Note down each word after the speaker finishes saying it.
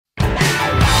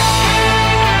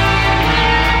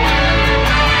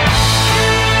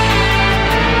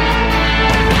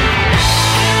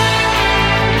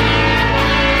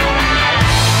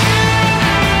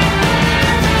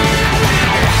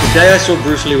The day I saw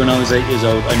Bruce Lee when I was 8 years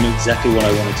old, I knew exactly what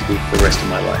I wanted to do for the rest of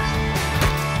my life.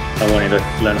 I wanted to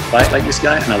learn to fight like this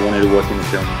guy, and I wanted to work in the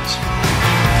film industry.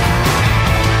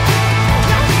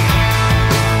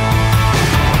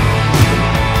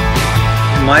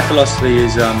 My philosophy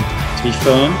is to be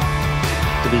firm,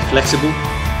 to be flexible,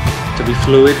 to be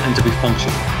fluid, and to be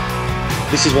functional.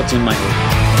 This is what's in my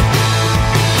head.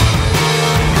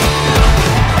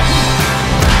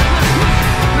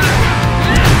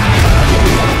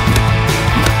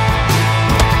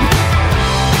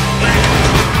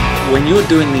 When you're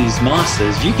doing these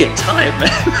masters, you get tired,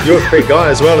 man. You're a big guy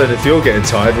as well, and if you're getting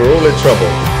tired, we're all in trouble.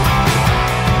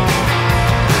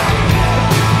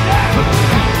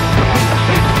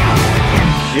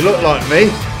 You look like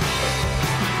me.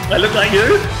 I look like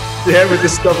you? Yeah, with the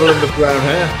stubble and the brown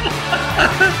hair.